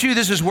equipped you.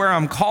 This is where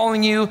I'm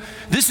calling you.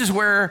 This is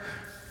where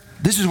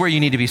you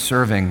need to be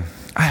serving.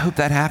 I hope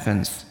that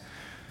happens.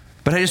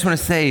 But I just want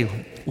to say,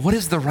 what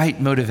is the right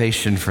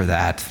motivation for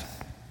that?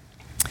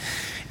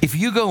 If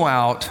you go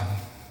out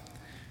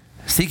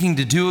seeking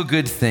to do a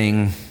good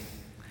thing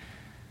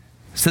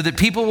so that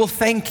people will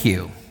thank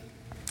you,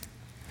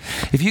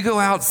 if you go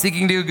out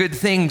seeking to do a good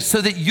thing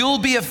so that you'll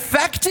be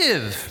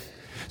effective,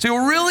 so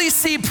you'll really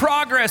see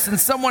progress in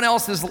someone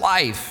else's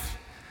life,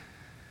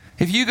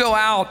 if you go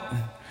out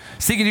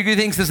seeking to do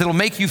things because it'll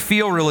make you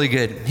feel really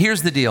good,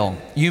 here's the deal.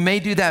 You may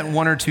do that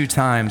 1 or 2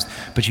 times,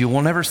 but you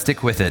will never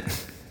stick with it.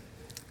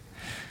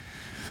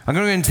 I'm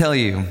going to tell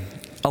you,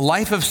 a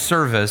life of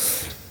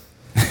service,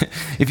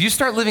 if you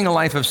start living a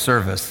life of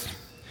service,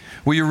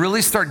 where you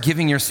really start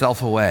giving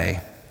yourself away,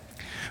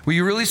 where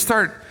you really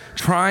start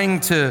trying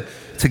to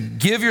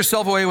give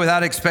yourself away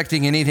without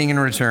expecting anything in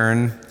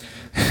return,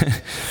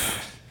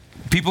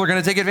 people are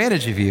going to take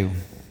advantage of you.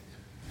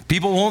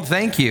 People won't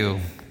thank you.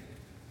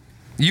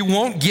 You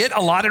won't get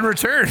a lot in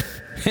return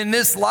in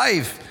this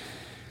life.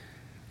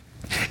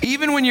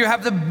 Even when you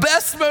have the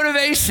best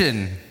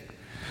motivation,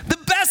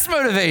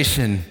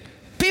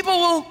 people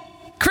will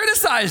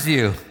criticize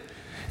you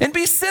and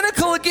be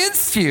cynical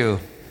against you.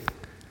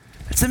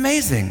 It's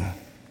amazing.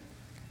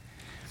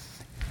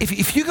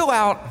 If you go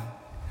out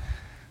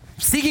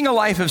seeking a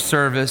life of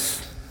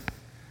service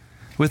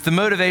with the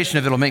motivation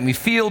of it'll make me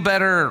feel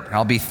better,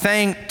 I'll be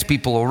thanked,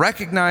 people will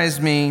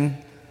recognize me,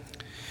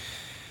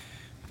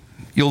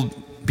 you'll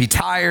be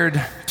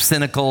tired,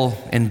 cynical,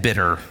 and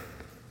bitter.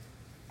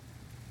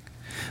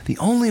 The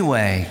only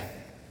way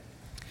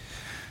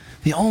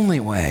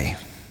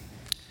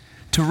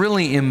to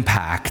really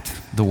impact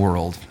the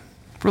world,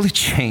 really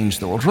change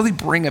the world, really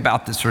bring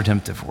about this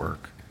redemptive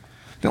work,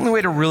 the only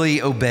way to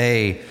really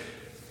obey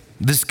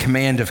this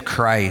command of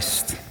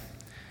Christ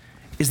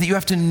is that you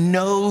have to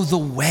know the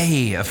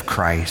way of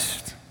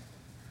Christ.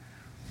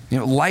 You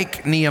know,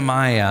 like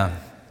Nehemiah,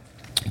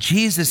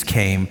 Jesus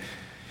came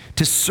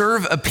to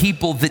serve a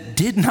people that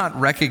did not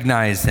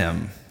recognize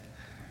him.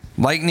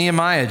 Like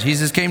Nehemiah,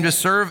 Jesus came to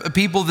serve a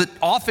people that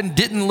often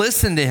didn't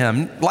listen to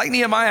him. Like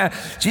Nehemiah,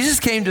 Jesus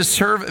came to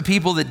serve a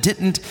people that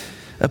didn't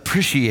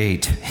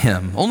appreciate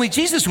him. Only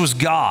Jesus was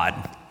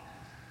God.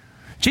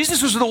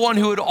 Jesus was the one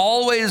who had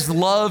always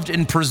loved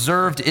and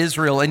preserved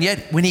Israel, and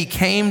yet when he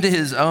came to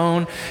his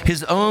own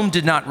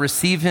did not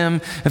receive him.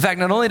 In fact,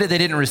 not only did they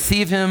didn't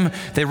receive him,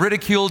 they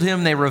ridiculed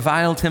him, they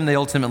reviled him, they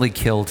ultimately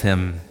killed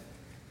him.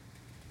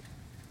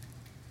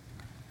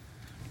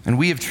 And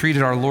we have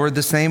treated our Lord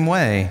the same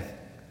way.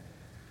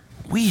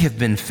 We have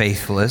been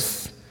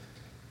faithless.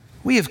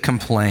 We have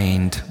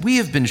complained. We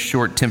have been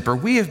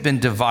short-tempered. We have been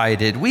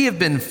divided. We have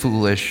been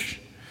foolish.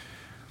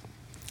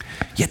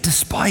 Yet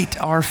despite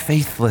our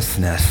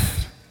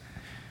faithlessness,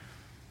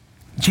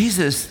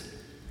 Jesus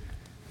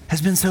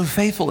has been so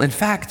faithful. In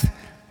fact,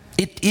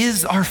 it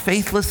is our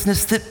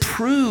faithlessness that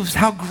proves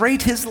how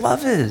great his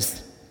love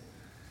is.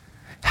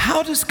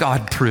 How does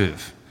God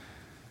prove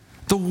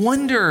the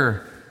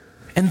wonder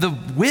and the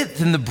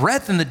width and the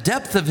breadth and the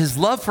depth of his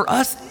love for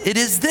us? It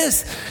is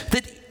this,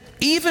 that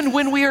even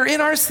when we are in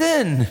our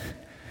sin,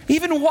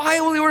 Even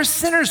while we were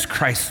sinners,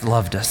 Christ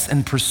loved us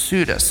and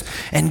pursued us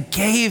and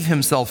gave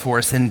himself for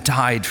us and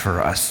died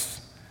for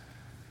us.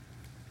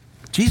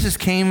 Jesus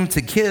came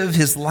to give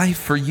his life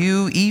for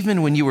you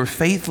even when you were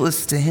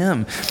faithless to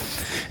him.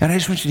 And I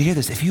just want you to hear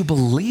this. If you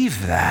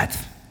believe that,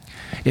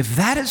 if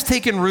that has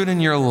taken root in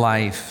your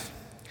life,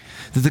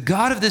 that the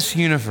God of this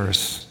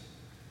universe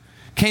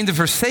came to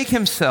forsake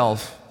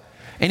himself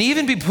and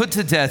even be put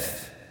to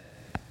death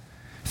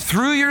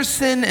through your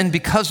sin and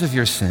because of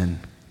your sin,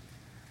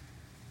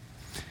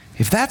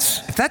 if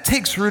that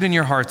takes root in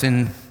your heart,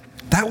 then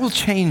that will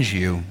change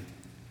you.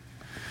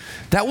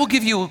 That will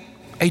give you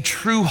a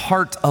true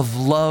heart of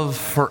love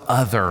for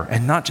other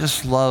and not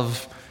just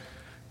love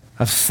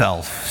of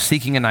self,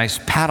 seeking a nice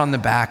pat on the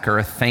back or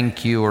a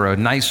thank you or a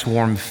nice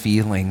warm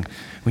feeling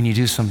when you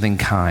do something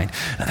kind.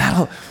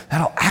 Now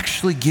that'll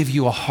actually give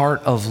you a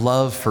heart of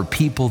love for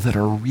people that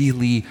are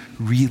really,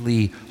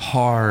 really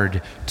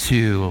hard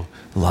to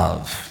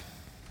love.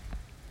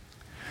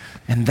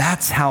 And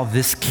that's how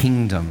this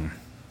kingdom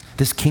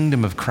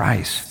of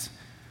Christ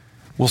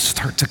will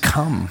start to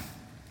come.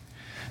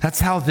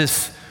 That's how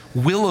this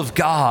will of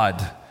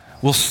God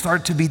will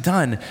start to be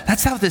done.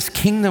 That's how this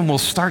kingdom will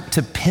start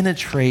to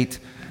penetrate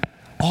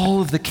all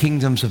of the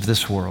kingdoms of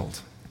this world.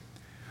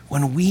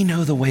 When we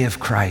know the way of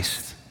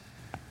Christ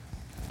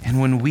and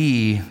when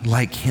we,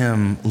 like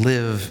him,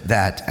 live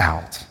that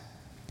out.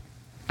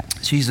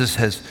 Jesus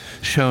has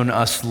shown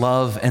us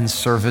love and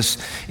service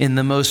in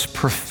the most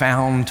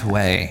profound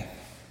way.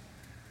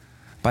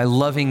 By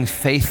loving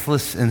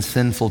faithless and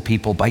sinful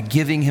people, by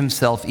giving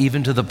himself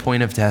even to the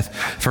point of death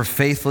for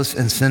faithless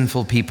and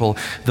sinful people.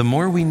 The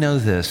more we know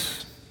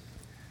this,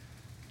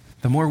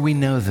 the more we'll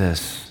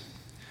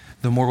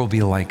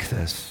be like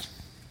this.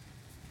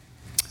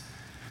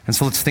 And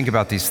so let's think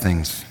about these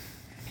things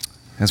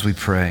as we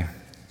pray.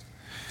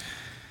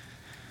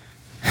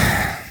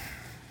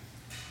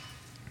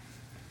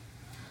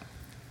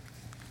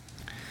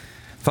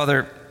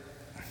 Father,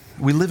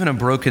 we live in a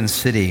broken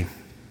city.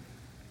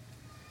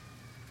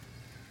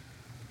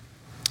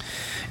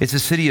 It's a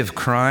city of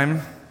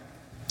crime.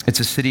 It's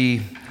a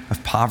city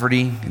of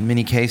poverty in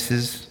many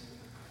cases.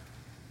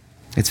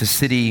 It's a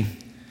city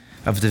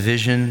of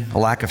division, a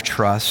lack of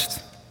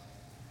trust,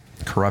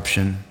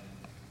 corruption.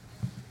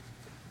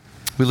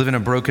 We live in a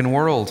broken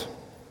world.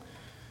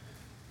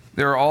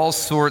 There are all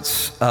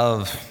sorts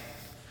of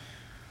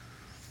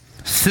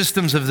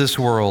systems of this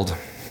world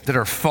that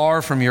are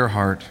far from your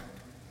heart.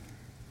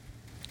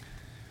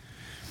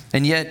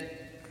 And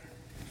yet,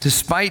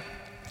 despite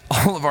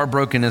all of our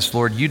brokenness,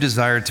 Lord, you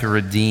desire to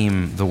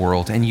redeem the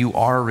world, and you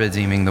are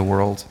redeeming the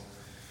world.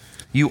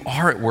 You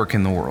are at work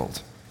in the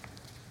world.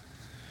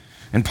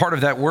 And part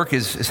of that work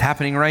is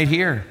happening right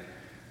here.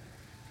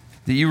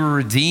 That you would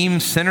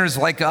redeem sinners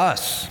like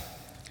us.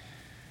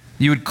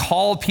 You would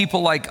call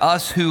people like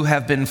us who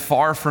have been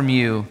far from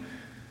you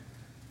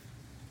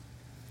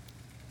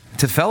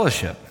to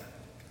fellowship,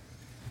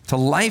 to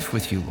life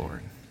with you,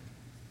 Lord.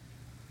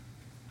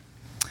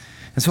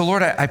 And so,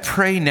 Lord, I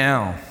pray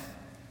now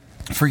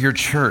for your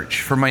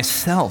church, for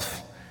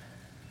myself,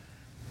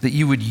 that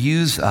you would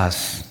use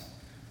us,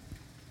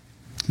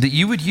 that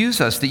you would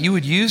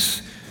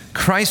use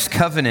Christ's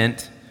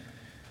covenant,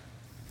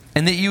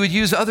 and that you would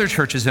use other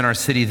churches in our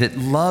city that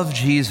love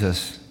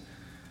Jesus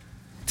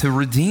to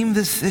redeem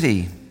this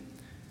city,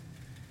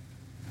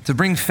 to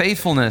bring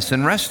faithfulness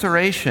and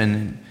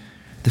restoration,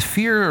 the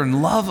fear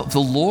and love of the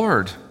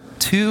Lord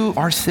to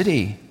our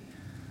city.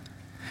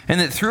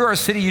 And that through our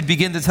city, you'd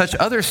begin to touch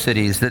other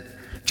cities, that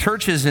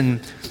churches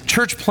and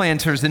church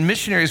planters and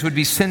missionaries would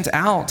be sent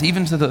out,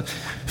 even to the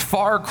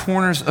far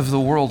corners of the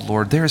world,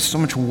 Lord. There is so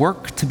much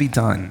work to be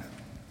done.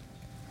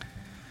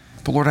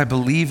 But Lord, I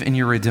believe in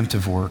your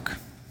redemptive work.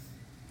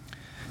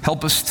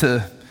 Help us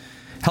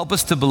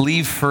to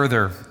believe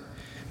further,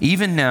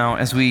 even now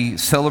as we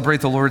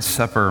celebrate the Lord's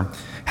Supper,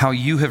 how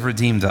you have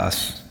redeemed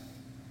us.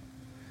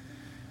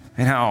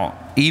 And how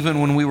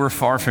even when we were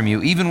far from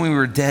you, even when we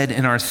were dead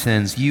in our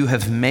sins, you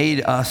have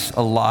made us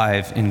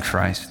alive in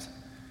Christ.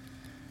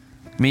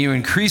 May you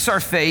increase our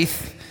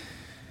faith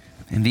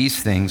in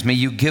these things. May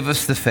you give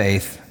us the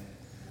faith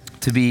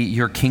to be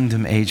your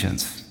kingdom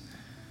agents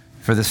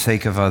for the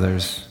sake of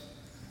others.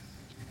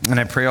 And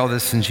I pray all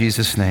this in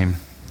Jesus' name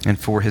and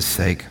for his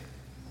sake.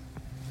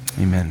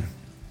 Amen.